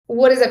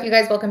What is up, you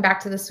guys? Welcome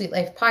back to the Sweet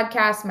Life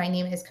Podcast. My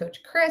name is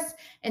Coach Chris,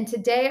 and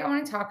today I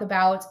want to talk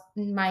about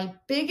my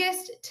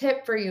biggest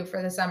tip for you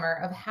for the summer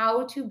of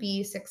how to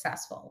be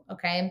successful.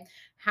 Okay.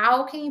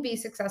 How can you be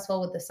successful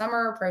with the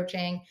summer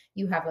approaching?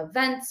 You have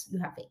events, you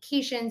have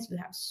vacations, you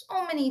have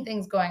so many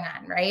things going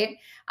on, right?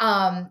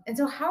 And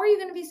so, how are you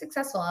going to be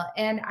successful?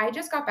 And I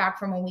just got back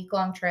from a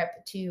week-long trip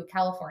to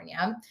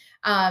California,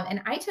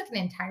 and I took an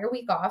entire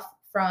week off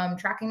from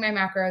tracking my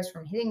macros,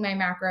 from hitting my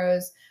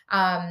macros,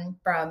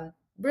 from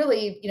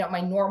really,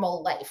 my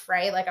normal life,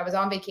 right? Like I was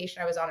on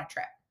vacation, I was on a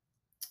trip.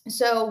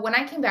 So when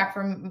I came back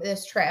from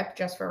this trip,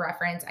 just for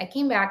reference, I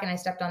came back and I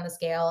stepped on the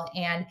scale,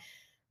 and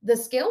the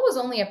scale was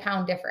only a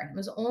pound different. It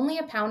was only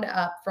a pound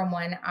up from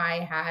when I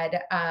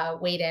had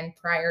weighed in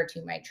prior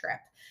to my trip.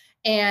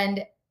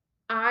 And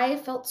I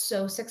felt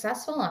so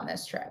successful on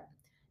this trip.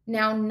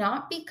 Now,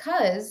 not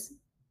because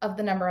of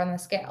the number on the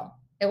scale.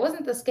 It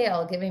wasn't the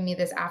scale giving me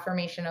this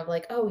affirmation of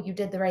like, oh, you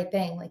did the right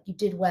thing. Like you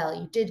did well,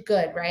 you did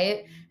good,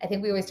 right? I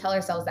think we always tell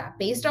ourselves that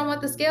based on what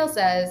the scale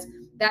says,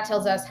 that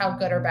tells us how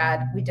good or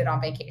bad we did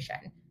on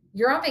vacation.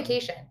 You're on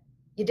vacation.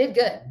 You did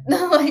good.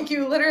 Like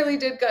you literally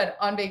did good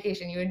on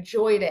vacation. You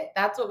enjoyed it.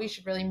 That's what we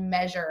should really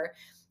measure,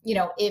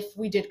 if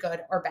we did good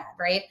or bad,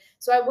 right?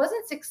 So I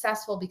wasn't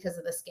successful because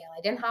of the scale.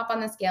 I didn't hop on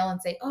the scale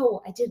and say,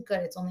 oh, I did good.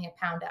 It's only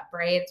a pound up,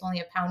 right? It's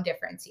only a pound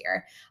difference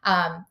here.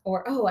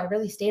 Or, oh, I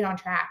really stayed on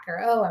track.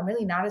 Or, oh, I'm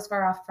really not as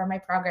far off from my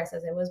progress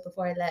as I was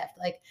before I left.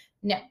 Like,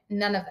 no,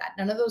 none of that.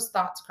 None of those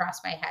thoughts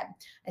crossed my head.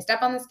 I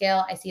step on the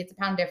scale. I see it's a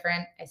pound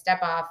different. I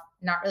step off,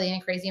 not really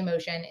any crazy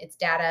emotion. It's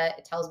data.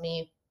 It tells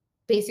me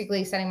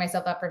basically setting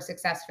myself up for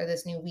success for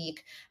this new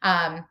week.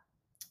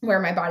 Where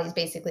my body's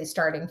basically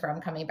starting from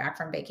coming back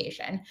from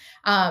vacation.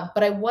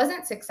 But I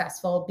wasn't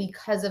successful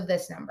because of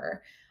this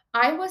number.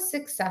 I was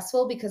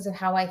successful because of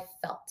how I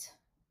felt,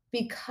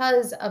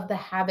 because of the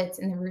habits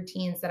and the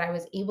routines that I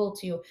was able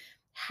to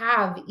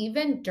have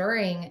even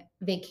during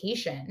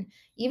vacation,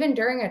 even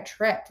during a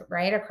trip,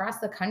 right, across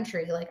the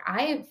country. Like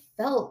I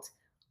felt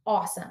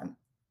awesome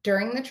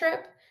during the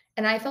trip,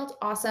 and I felt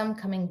awesome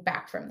coming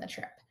back from the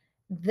trip.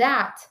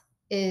 That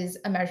is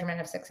a measurement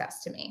of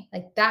success to me.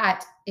 Like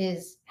that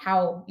is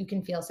how you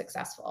can feel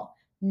successful,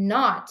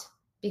 not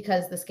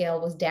because the scale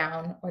was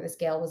down or the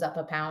scale was up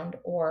a pound,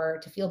 or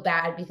to feel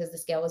bad because the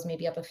scale was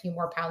maybe up a few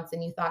more pounds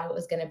than you thought it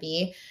was going to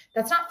be.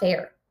 That's not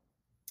fair.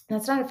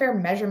 That's not a fair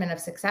measurement of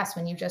success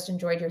when you just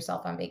enjoyed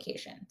yourself on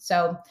vacation.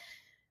 So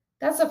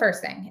that's the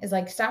first thing is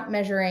like stop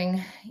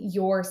measuring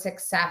your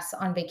success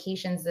on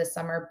vacations this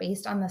summer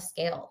based on the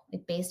scale,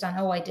 like based on,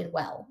 oh, I did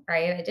well,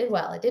 right? I did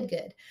well, I did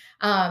good.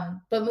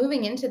 But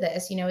moving into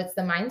this, it's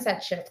the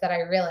mindset shift that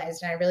I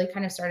realized. And I really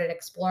kind of started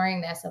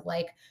exploring this of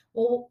like,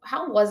 well,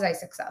 how was I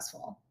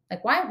successful?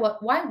 Like, why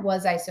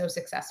was I so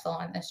successful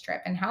on this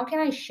trip? And how can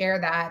I share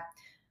that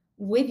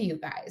with you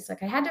guys?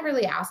 Like, I had to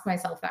really ask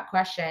myself that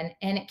question.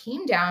 And it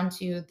came down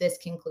to this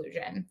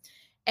conclusion.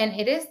 And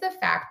it is the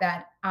fact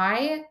that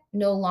I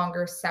no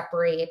longer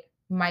separate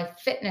my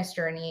fitness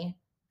journey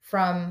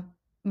from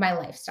my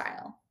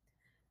lifestyle.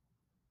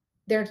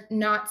 They're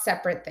not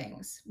separate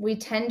things. We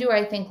tend to,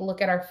 I think,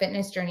 look at our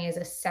fitness journey as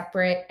a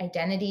separate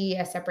identity,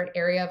 a separate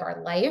area of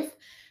our life,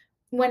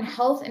 when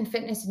health and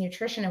fitness and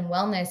nutrition and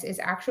wellness is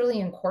actually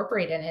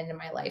incorporated into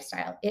my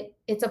lifestyle.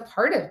 It's a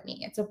part of me.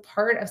 It's a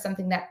part of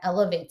something that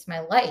elevates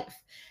my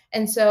life.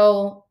 And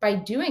so by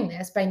doing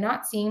this, by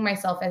not seeing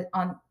myself as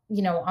on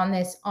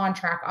this on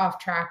track, off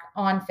track,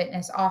 on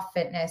fitness, off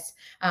fitness,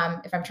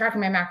 if I'm tracking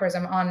my macros,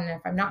 I'm on, and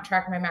if I'm not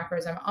tracking my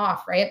macros, I'm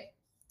off, right?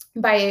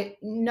 By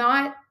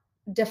not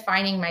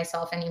defining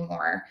myself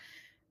anymore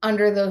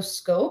under those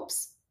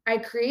scopes, I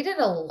created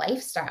a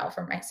lifestyle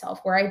for myself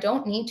where I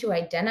don't need to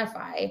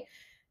identify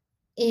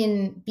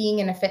in being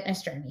in a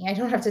fitness journey. I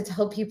don't have to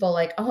tell people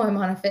like, "Oh, I'm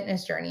on a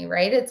fitness journey,"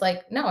 right? It's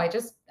like, no, I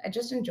just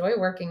enjoy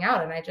working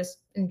out, and I just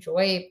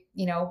enjoy,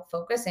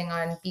 focusing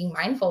on being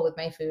mindful with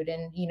my food,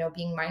 and,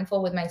 being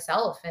mindful with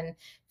myself and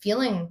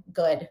feeling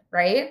good,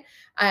 right?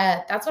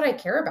 That's what I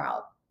care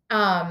about.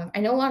 I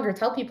no longer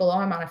tell people, "Oh,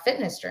 I'm on a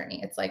fitness journey."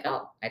 It's like,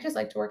 "Oh, I just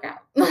like to work out."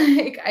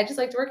 Like I just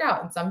like to work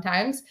out. And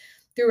sometimes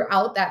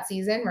throughout that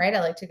season, right?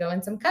 I like to go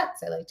in some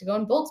cuts. I like to go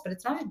in bulks, but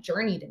it's not a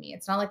journey to me.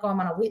 It's not like, oh, I'm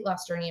on a weight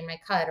loss journey in my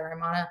cut, or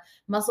I'm on a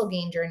muscle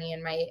gain journey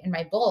in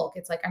my bulk.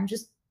 It's like I'm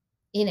just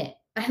in it.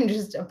 I'm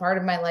just a part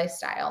of my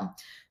lifestyle.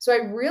 So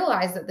I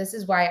realized that this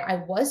is why I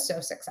was so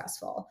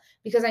successful,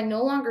 because I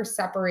no longer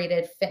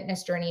separated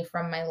fitness journey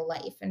from my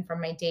life and from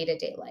my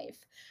day-to-day life.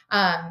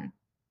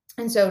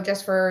 And so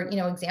just for,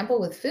 example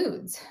with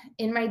foods,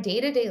 in my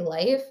day-to-day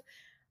life,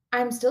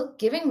 I'm still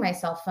giving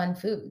myself fun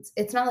foods.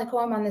 It's not like, oh,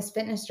 I'm on this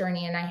fitness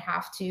journey and I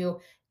have to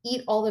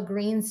eat all the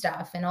green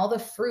stuff and all the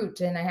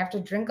fruit and I have to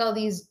drink all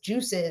these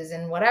juices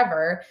and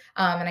whatever.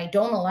 And I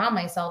don't allow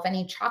myself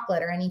any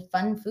chocolate or any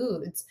fun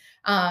foods.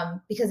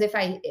 Because if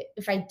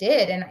I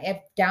did, and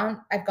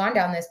I've gone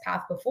down this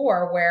path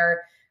before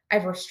where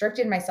I've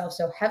restricted myself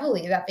so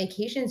heavily that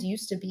vacations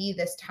used to be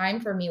this time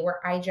for me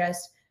where I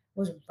just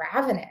was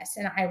ravenous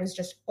and I was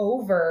just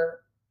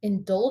over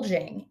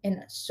indulging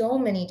in so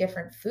many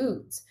different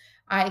foods.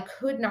 I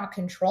could not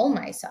control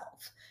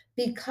myself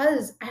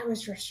because I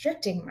was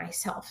restricting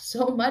myself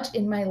so much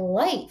in my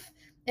life.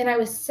 And I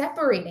was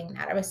separating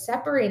that. I was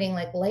separating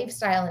like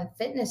lifestyle and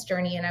fitness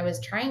journey. And I was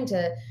trying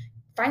to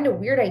find a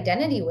weird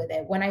identity with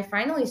it. When I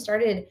finally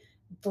started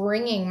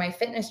bringing my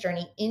fitness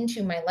journey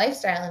into my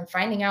lifestyle and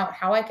finding out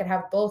how I could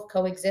have both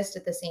coexist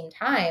at the same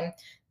time,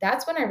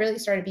 that's when I really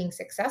started being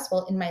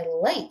successful in my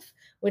life,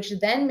 which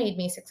then made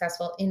me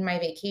successful in my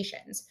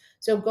vacations.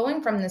 So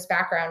going from this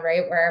background,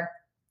 right, where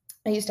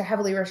I used to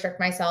heavily restrict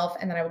myself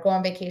and then I would go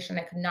on vacation.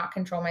 I could not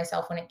control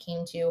myself when it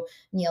came to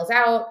meals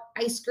out,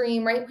 ice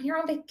cream, right? When you're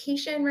on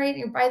vacation, right? And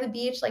you're by the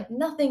beach, like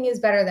nothing is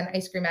better than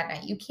ice cream at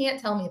night. You can't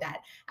tell me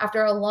that.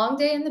 After a long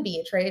day on the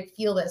beach, right?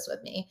 Feel this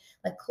with me.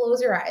 Like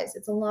close your eyes.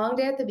 It's a long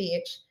day at the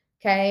beach.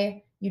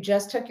 Okay. You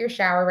just took your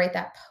shower, right?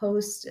 That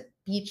post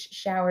beach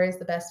shower is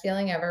the best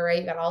feeling ever, right?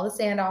 You got all the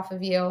sand off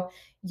of you.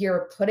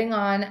 You're putting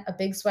on a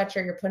big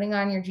sweatshirt, you're putting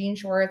on your jean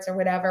shorts or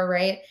whatever,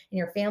 right? And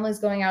your family's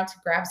going out to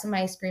grab some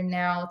ice cream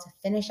now to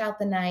finish out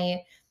the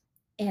night.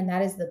 And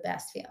that is the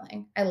best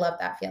feeling. I love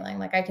that feeling.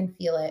 Like I can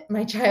feel it.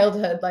 My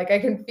childhood, like I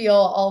can feel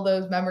all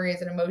those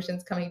memories and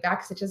emotions coming back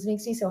because it just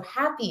makes me so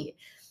happy.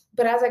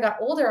 But as I got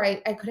older,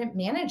 I couldn't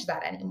manage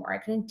that anymore. I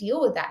couldn't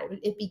deal with that.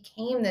 It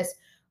became this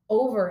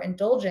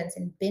overindulgence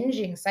and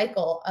binging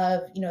cycle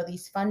of,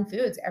 these fun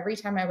foods every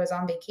time I was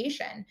on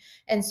vacation.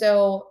 And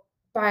so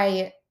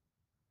by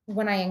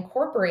when I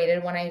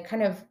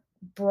kind of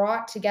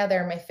brought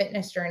together my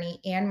fitness journey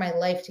and my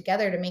life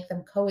together to make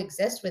them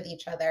coexist with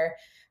each other,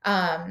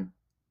 um,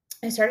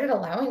 I started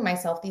allowing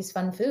myself these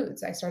fun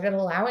foods. I started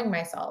allowing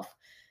myself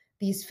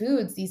these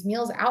foods, these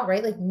meals out,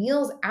 right? Like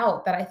meals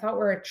out that I thought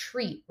were a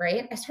treat,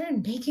 right? I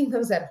started making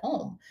those at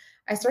home.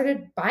 I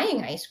started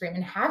buying ice cream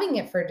and having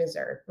it for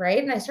dessert,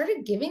 right? And I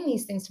started giving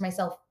these things to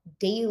myself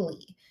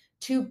daily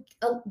to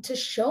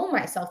show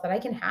myself that I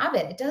can have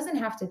it. It doesn't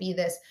have to be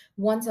this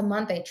once a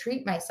month I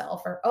treat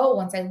myself or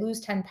once I lose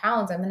 10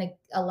 pounds, I'm going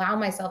to allow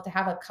myself to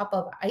have a cup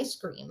of ice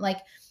cream. Like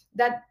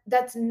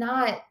that's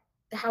not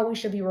how we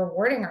should be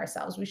rewarding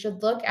ourselves. We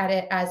should look at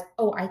it as,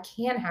 I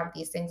can have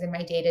these things in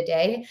my day to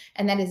day.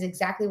 And that is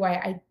exactly why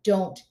I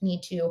don't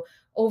need to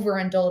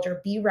overindulge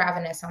or be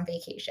ravenous on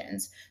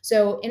vacations.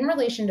 So, in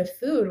relation to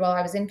food, while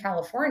I was in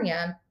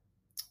California,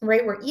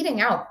 right, we're eating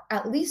out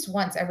at least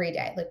once every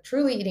day, like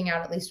truly eating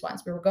out at least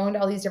once. We were going to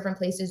all these different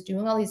places,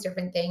 doing all these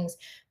different things,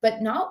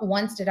 but not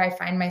once did I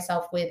find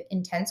myself with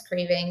intense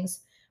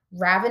cravings,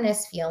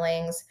 ravenous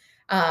feelings,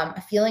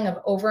 a feeling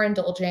of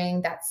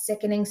overindulging, that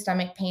sickening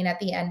stomach pain at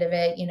the end of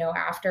it,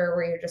 after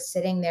where you're just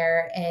sitting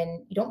there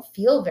and you don't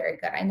feel very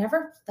good. I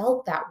never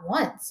felt that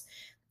once.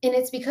 And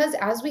it's because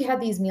as we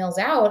had these meals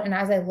out, and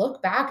as I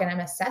look back and I'm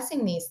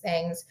assessing these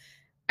things,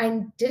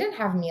 I didn't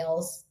have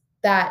meals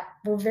that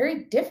were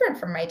very different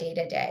from my day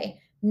to day.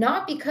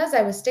 Not because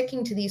I was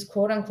sticking to these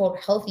quote unquote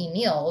healthy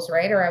meals,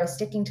 right? Or I was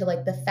sticking to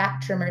like the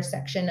fat trimmer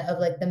section of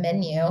like the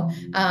menu.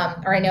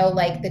 Or I know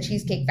like the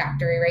Cheesecake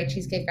Factory, right?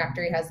 Cheesecake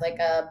Factory has like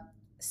a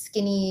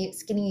skinny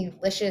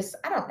licious,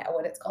 I don't know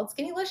what it's called,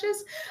 skinny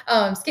licious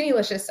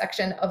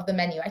section of the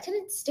menu. I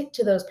didn't stick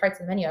to those parts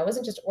of the menu. I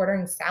wasn't just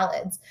ordering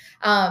salads.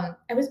 I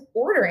was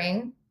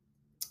ordering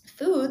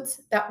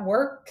foods that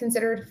were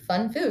considered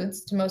fun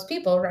foods to most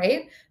people,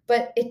 right?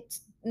 But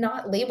it's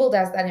not labeled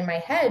as that in my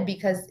head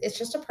because it's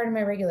just a part of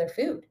my regular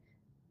food.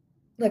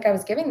 Like I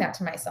was giving that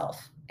to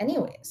myself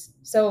anyways.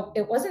 So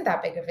it wasn't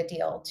that big of a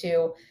deal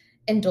to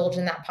indulge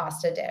in that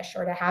pasta dish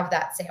or to have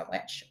that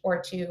sandwich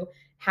or to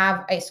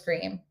have ice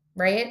cream,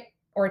 right?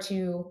 Or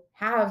to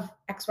have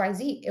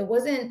XYZ. It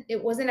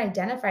wasn't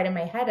identified in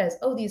my head as,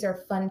 these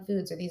are fun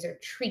foods or these are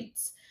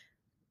treats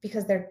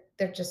because they're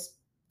just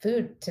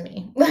food to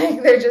me.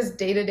 Like they're just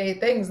day-to-day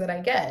things that I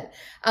get.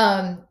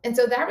 And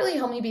so that really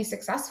helped me be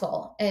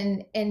successful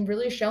and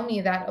really show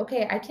me that,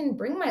 okay, I can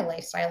bring my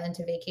lifestyle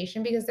into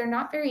vacation because they're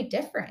not very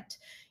different.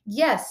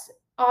 Yes,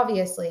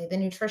 obviously the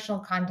nutritional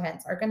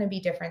contents are going to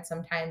be different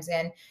sometimes,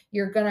 and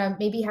you're going to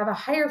maybe have a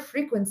higher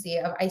frequency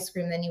of ice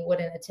cream than you would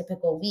in a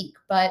typical week.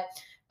 But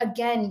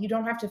again, you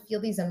don't have to feel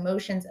these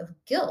emotions of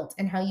guilt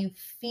and how you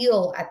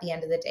feel at the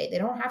end of the day. They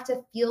don't have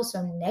to feel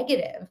so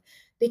negative.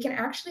 They can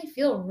actually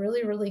feel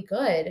really, really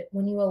good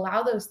when you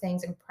allow those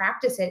things and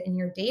practice it in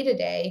your day to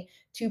day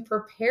to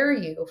prepare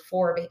you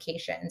for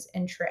vacations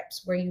and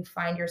trips where you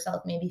find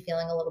yourself maybe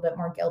feeling a little bit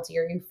more guilty,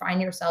 or you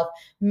find yourself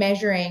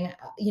measuring,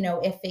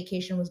 if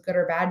vacation was good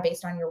or bad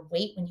based on your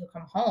weight when you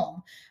come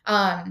home.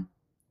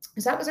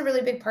 So that was a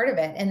really big part of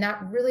it. And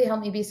that really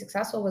helped me be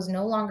successful, was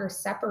no longer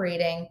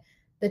separating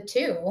the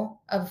two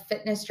of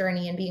fitness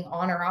journey and being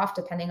on or off,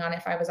 depending on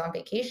if I was on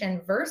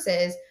vacation,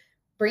 versus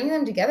bringing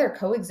them together,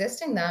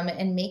 coexisting them,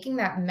 and making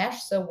that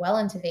mesh so well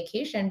into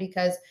vacation,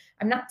 because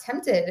I'm not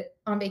tempted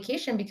on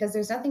vacation because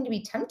there's nothing to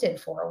be tempted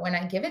for when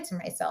I give it to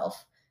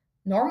myself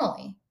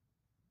normally,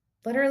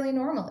 literally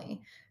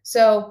normally.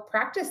 So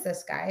practice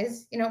this,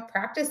 guys.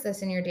 Practice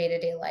this in your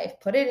day-to-day life.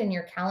 Put it in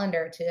your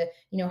calendar to,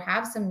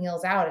 have some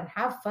meals out and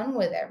have fun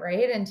with it,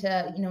 right? And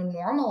to,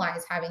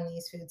 normalize having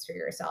these foods for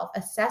yourself,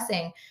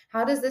 assessing,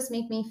 how does this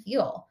make me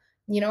feel?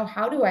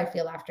 How do I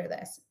feel after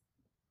this?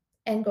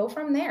 and go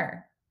from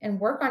there and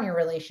work on your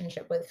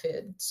relationship with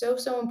food. So,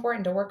 so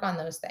important to work on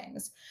those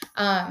things.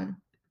 Um,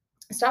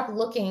 Stop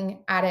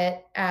looking at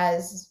it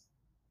as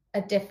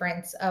a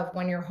difference of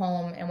when you're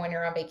home and when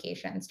you're on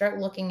vacation. Start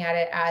looking at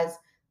it as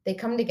they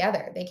come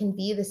together. They can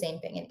be the same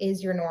thing. It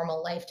is your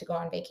normal life to go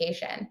on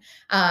vacation.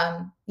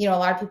 A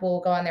lot of people will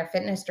go on their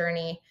fitness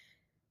journey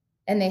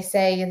and they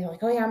say, and they're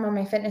like, oh yeah, I'm on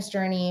my fitness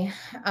journey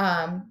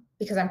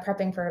because I'm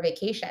prepping for a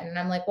vacation. And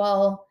I'm like,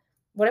 well,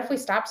 what if we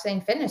stopped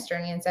saying fitness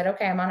journey and said,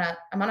 okay, I'm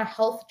on a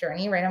health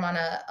journey, right? I'm on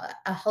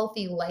a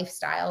healthy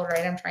lifestyle,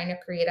 right? I'm trying to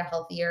create a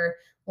healthier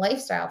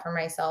lifestyle for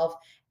myself.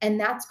 And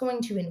that's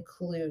going to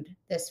include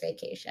this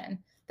vacation.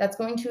 That's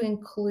going to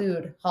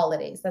include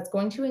holidays. That's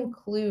going to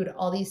include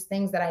all these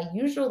things that I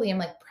usually am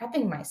like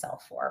prepping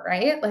myself for,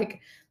 right? Like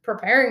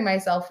preparing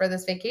myself for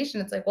this vacation.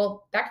 It's like,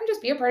 well, that can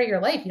just be a part of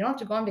your life. You don't have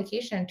to go on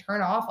vacation and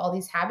turn off all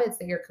these habits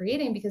that you're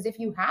creating, because if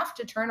you have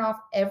to turn off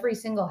every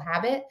single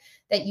habit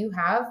that you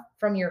have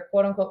from your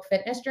quote unquote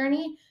fitness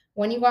journey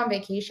when you go on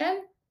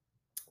vacation,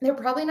 they're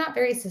probably not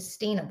very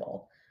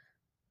sustainable.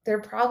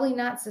 They're probably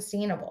not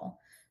sustainable.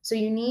 So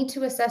you need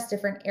to assess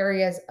different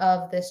areas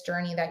of this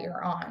journey that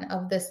you're on,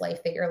 of this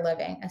life that you're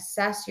living.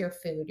 Assess your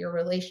food, your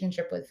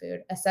relationship with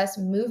food, assess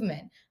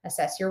movement,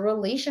 assess your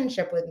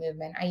relationship with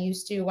movement. I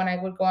used to, when I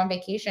would go on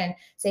vacation,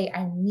 say,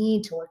 I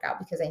need to work out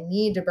because I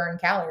need to burn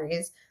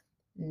calories.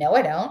 No,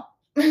 I don't.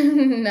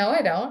 No,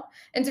 I don't.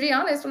 And to be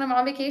honest, when I'm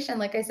on vacation,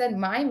 like I said,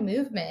 my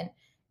movement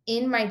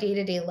in my day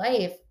to day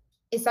life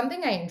is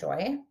something I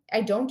enjoy.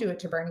 I don't do it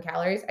to burn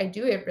calories. I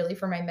do it really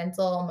for my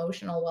mental,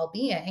 emotional well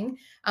being.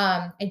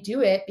 I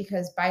do it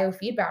because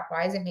biofeedback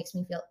wise, it makes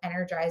me feel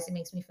energized. It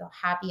makes me feel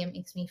happy. It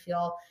makes me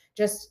feel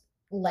just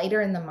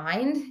lighter in the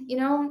mind.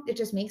 It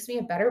just makes me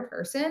a better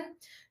person.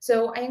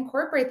 So I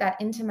incorporate that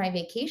into my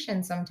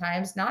vacation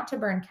sometimes, not to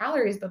burn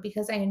calories, but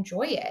because I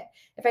enjoy it.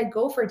 If I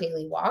go for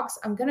daily walks,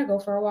 I'm going to go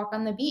for a walk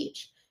on the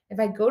beach. If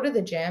I go to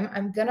the gym,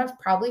 I'm going to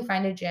probably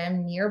find a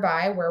gym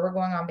nearby where we're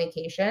going on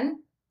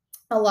vacation.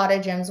 A lot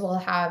of gyms will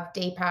have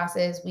day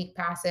passes, week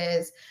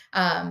passes,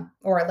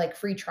 or like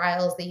free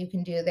trials that you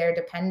can do there,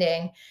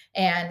 depending.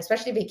 And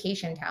especially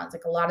vacation towns,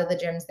 like a lot of the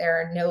gyms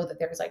there know that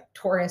there's like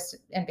tourists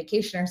and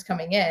vacationers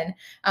coming in.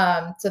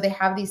 So they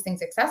have these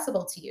things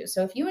accessible to you.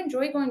 So if you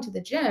enjoy going to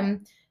the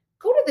gym,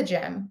 go to the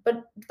gym,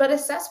 but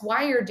assess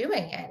why you're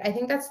doing it. I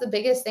think that's the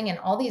biggest thing in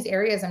all these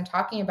areas I'm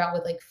talking about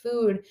with like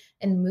food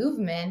and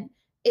movement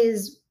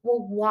is,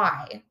 well,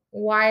 why?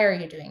 Why are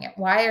you doing it?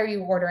 Why are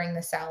you ordering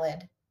the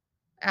salad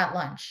at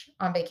lunch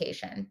on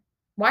vacation?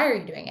 Why are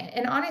you doing it?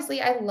 And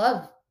honestly, I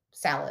love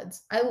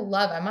salads. I'm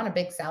on a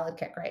big salad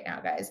kick right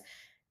now, guys.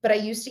 But I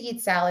used to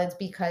eat salads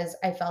because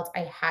I felt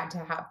I had to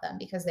have them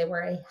because they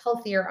were a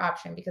healthier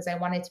option, because I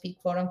wanted to be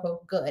quote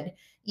unquote good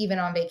even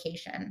on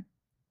vacation,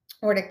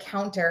 or to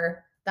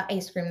counter the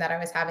ice cream that I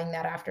was having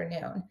that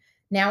afternoon.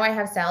 Now I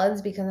have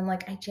salads because I'm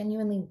like, I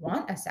genuinely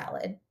want a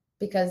salad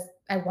because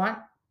I want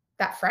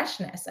that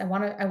freshness. I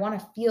want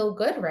to feel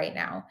good right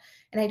now.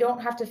 And I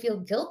don't have to feel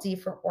guilty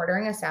for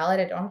ordering a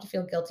salad. I don't have to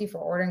feel guilty for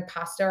ordering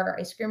pasta or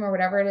ice cream or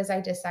whatever it is I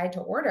decide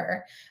to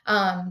order.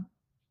 And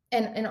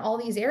in all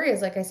these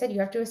areas, like I said, you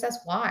have to assess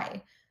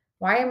why.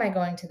 Why am I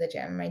going to the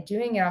gym? Am I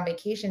doing it on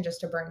vacation just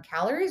to burn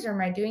calories, or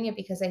am I doing it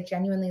because I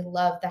genuinely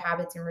love the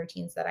habits and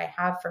routines that I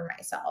have for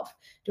myself?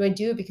 Do I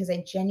do it because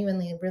I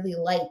genuinely really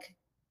like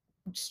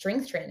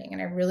strength training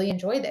and I really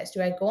enjoy this?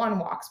 Do I go on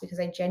walks because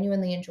I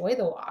genuinely enjoy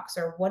the walks,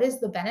 or what is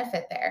the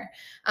benefit there?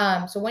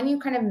 So when you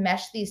kind of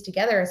mesh these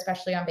together,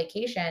 especially on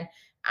vacation,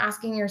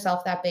 asking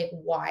yourself that big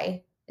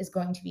why is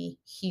going to be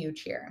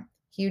huge here.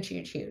 Huge,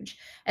 huge, huge.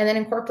 And then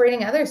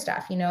incorporating other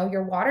stuff,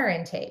 your water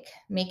intake,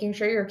 making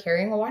sure you're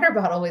carrying a water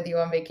bottle with you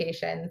on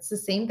vacation. It's the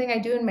same thing I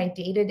do in my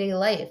day to day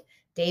life.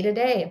 Day to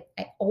day,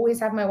 I always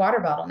have my water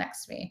bottle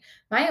next to me.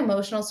 My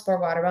emotional support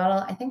water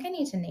bottle, I think I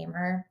need to name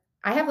her.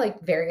 I have like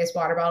various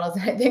water bottles,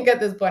 and I think at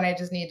this point I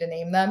just need to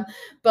name them.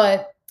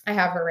 But I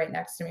have her right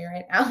next to me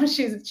right now.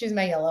 She's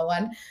my yellow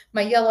one,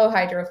 my yellow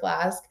hydro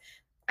flask.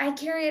 I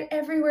carry it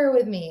everywhere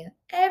with me,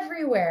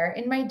 everywhere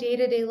in my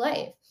day-to-day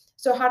life.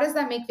 So how does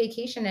that make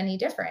vacation any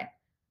different?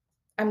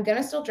 I'm going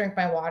to still drink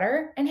my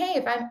water. And hey,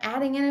 if I'm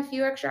adding in a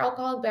few extra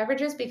alcoholic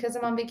beverages because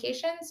I'm on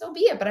vacation, so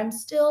be it, but I'm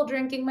still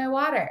drinking my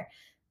water.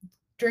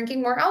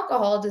 Drinking more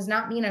alcohol does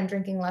not mean I'm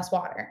drinking less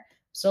water.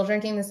 Still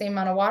drinking the same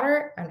amount of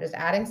water. I'm just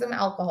adding some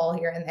alcohol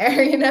here and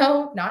there,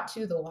 not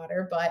to the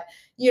water, but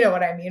you know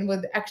what I mean,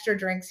 with extra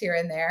drinks here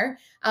and there.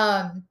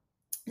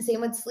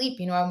 Same with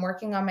sleep. I'm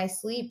working on my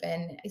sleep,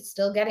 and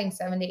still getting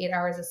 7 to 8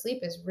 hours of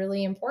sleep is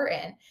really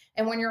important.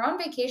 And when you're on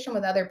vacation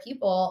with other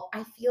people,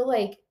 I feel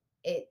like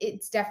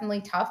it's definitely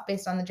tough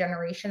based on the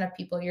generation of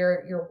people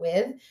you're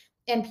with.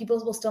 And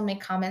people will still make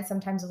comments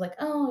sometimes of like,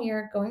 oh,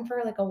 you're going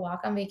for like a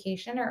walk on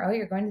vacation, or oh,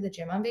 you're going to the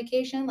gym on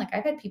vacation. Like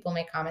I've had people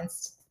make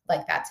comments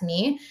like that to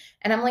me,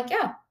 and I'm like,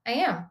 yeah, I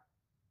am.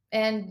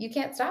 And you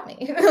can't stop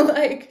me.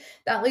 Like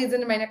that leads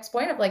into my next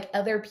point of like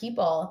other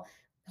people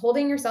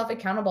holding yourself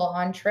accountable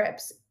on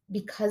trips.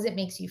 because it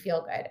makes you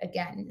feel good.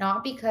 Again,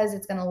 not because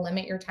it's going to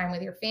limit your time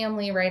with your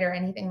family, right? Or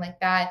anything like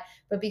that,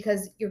 but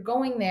because you're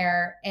going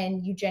there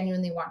and you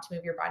genuinely want to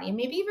move your body, and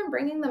maybe even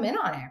bringing them in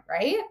on it,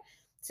 right?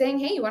 Saying,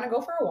 hey, you want to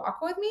go for a walk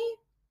with me?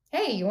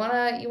 Hey, you want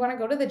to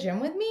go to the gym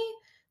with me?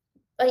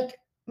 Like,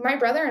 my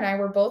brother and I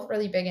were both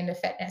really big into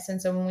fitness. And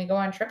so when we go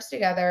on trips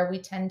together, we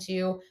tend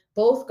to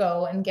both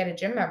go and get a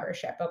gym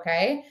membership.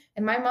 Okay.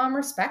 And my mom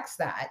respects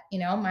that.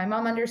 My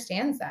mom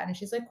understands that. And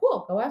she's like,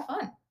 cool, go have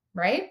fun.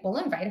 Right. We'll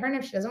invite her. And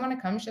if she doesn't want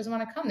to come, she doesn't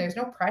want to come. There's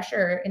no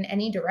pressure in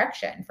any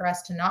direction for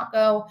us to not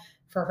go,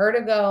 for her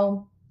to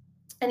go,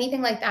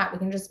 anything like that.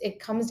 It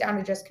comes down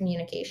to just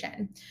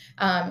communication.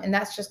 And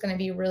that's just going to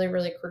be really,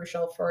 really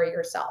crucial for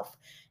yourself.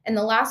 And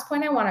the last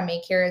point I want to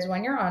make here is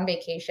when you're on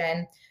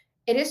vacation,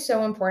 it is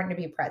so important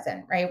to be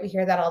present, right? We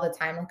hear that all the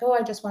time, like, oh,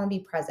 I just want to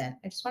be present.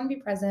 I just want to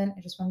be present. I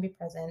just want to be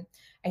present.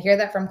 I hear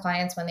that from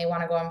clients when they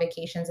want to go on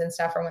vacations and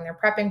stuff, or when they're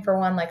prepping for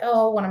one, like,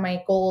 oh, one of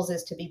my goals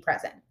is to be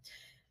present.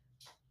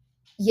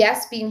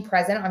 Yes, being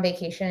present on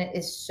vacation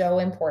is so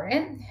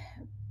important,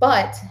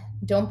 but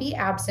don't be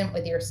absent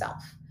with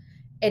yourself.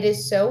 It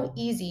is so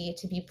easy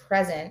to be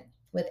present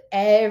with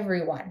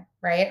everyone,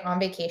 right? On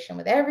vacation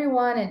with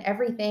everyone and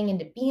everything, and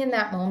to be in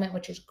that moment,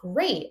 which is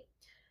great.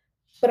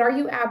 But are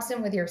you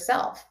absent with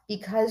yourself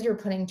because you're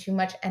putting too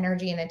much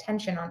energy and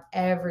attention on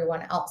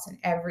everyone else and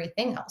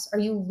everything else? Are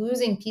you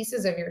losing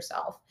pieces of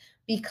yourself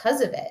because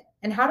of it?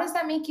 And how does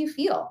that make you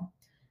feel?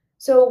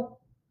 So,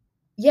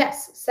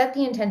 yes, set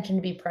the intention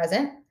to be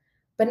present,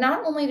 but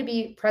not only to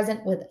be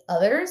present with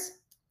others,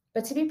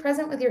 but to be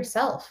present with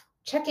yourself.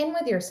 Check in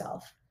with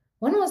yourself.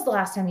 When was the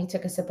last time you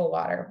took a sip of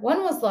water?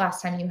 When was the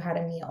last time you had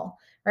a meal?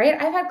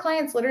 Right? I've had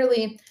clients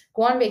literally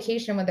go on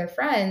vacation with their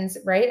friends,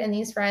 right? And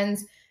these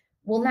friends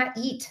will not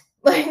eat,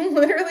 like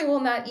literally will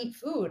not eat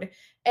food.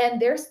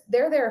 And they're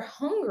there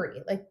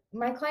hungry. Like,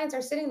 my clients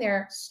are sitting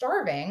there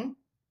starving,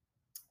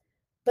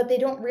 but they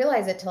don't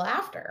realize it till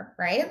after,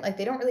 right? Like,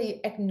 they don't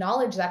really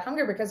acknowledge that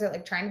hunger because they're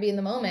like trying to be in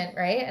the moment,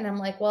 right? And I'm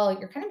like, well,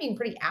 you're kind of being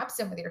pretty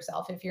absent with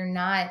yourself if you're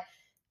not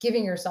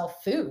giving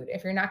yourself food,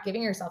 if you're not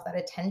giving yourself that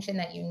attention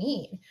that you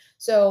need.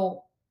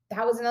 So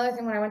that was another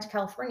thing when I went to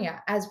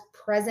California. As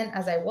present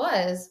as I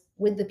was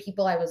with the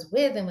people I was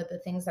with and with the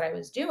things that I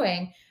was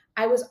doing,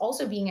 I was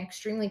also being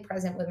extremely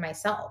present with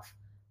myself.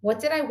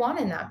 What did I want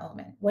in that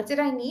moment? What did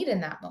I need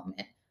in that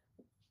moment?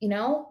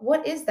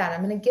 What is that?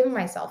 I'm going to give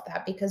myself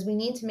that, because we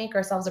need to make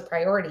ourselves a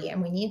priority, and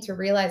we need to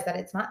realize that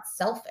it's not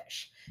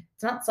selfish.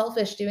 It's not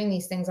selfish doing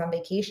these things on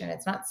vacation.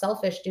 It's not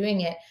selfish doing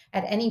it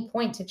at any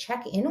point to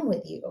check in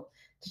with you,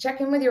 to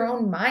check in with your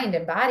own mind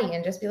and body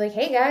and just be like,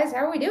 hey guys, how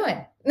are we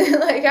doing?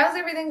 Like, how's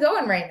everything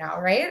going right now?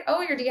 Right?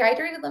 Oh, you're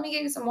dehydrated. Let me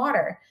get you some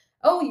water.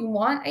 Oh, you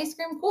want ice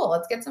cream? Cool.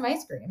 Let's get some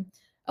ice cream.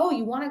 Oh,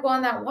 you want to go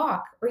on that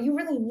walk, or you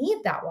really need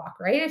that walk,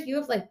 right? If you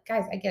have, like,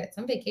 guys, I get it.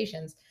 Some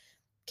vacations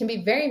can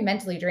be very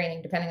mentally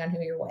draining depending on who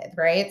you're with,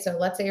 right? So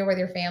let's say you're with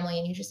your family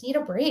and you just need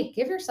a break.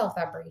 Give yourself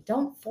that break.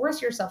 Don't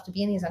force yourself to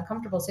be in these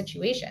uncomfortable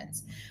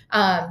situations.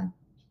 And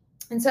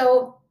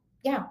so,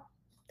 yeah,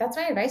 that's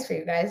my advice for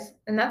you guys.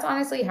 And that's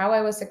honestly how I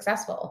was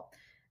successful.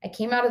 I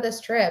came out of this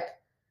trip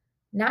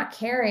not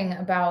caring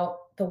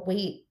about the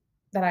weight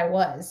that I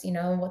was,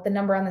 what the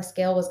number on the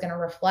scale was going to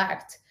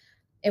reflect.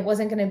 It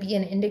wasn't going to be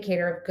an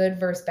indicator of good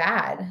versus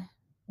bad.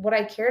 What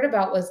I cared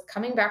about was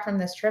coming back from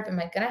this trip. Am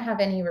I going to have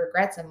any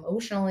regrets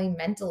emotionally,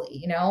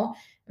 mentally? Am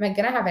I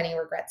going to have any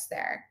regrets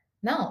there?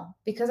 No,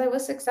 because I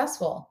was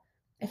successful.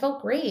 I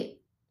felt great.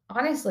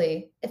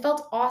 Honestly, it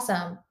felt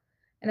awesome.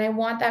 And I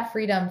want that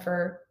freedom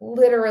for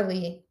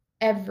literally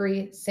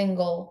every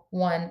single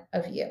one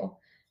of you.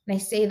 And I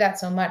say that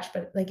so much,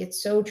 but like,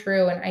 it's so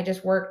true. And I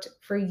just worked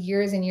for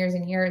years and years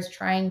and years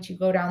trying to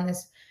go down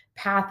this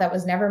path that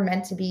was never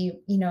meant to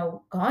be,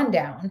 gone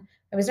down.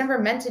 I was never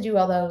meant to do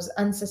all those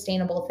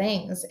unsustainable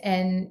things.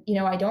 And,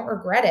 I don't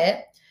regret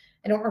it.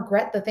 I don't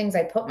regret the things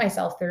I put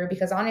myself through,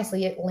 because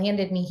honestly, it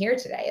landed me here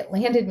today. It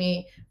landed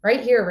me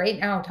right here, right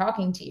now,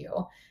 talking to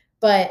you.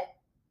 But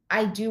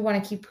I do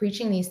want to keep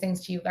preaching these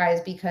things to you guys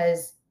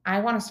because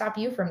I want to stop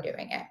you from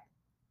doing it.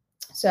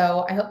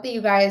 So I hope that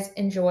you guys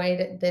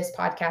enjoyed this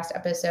podcast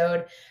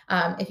episode.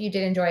 If you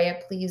did enjoy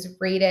it, please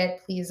rate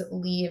it. Please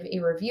leave a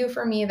review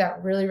for me.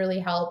 That really, really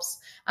helps.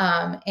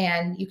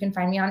 And you can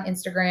find me on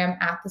Instagram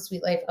at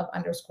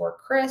 @thesweetlife_Krys,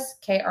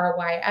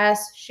 Krys.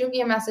 Shoot me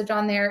a message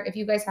on there. If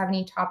you guys have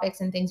any topics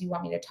and things you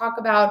want me to talk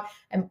about,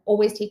 I'm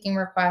always taking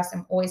requests.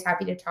 I'm always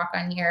happy to talk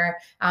on here.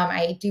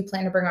 I do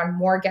plan to bring on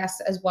more guests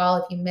as well.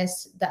 If you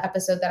missed the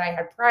episode that I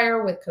had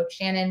prior with Coach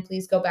Shannon,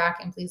 please go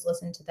back and please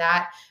listen to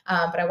that.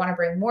 But I want to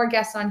bring more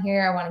guests on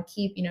here. I want to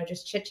keep,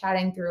 just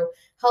chit-chatting through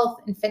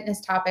health and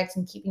fitness topics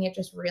and keeping it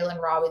just real and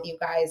raw with you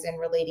guys and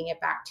relating it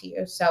back to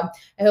you. So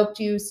I hope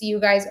to see you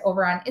guys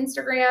over on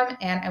Instagram,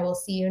 and I will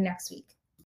see you next week.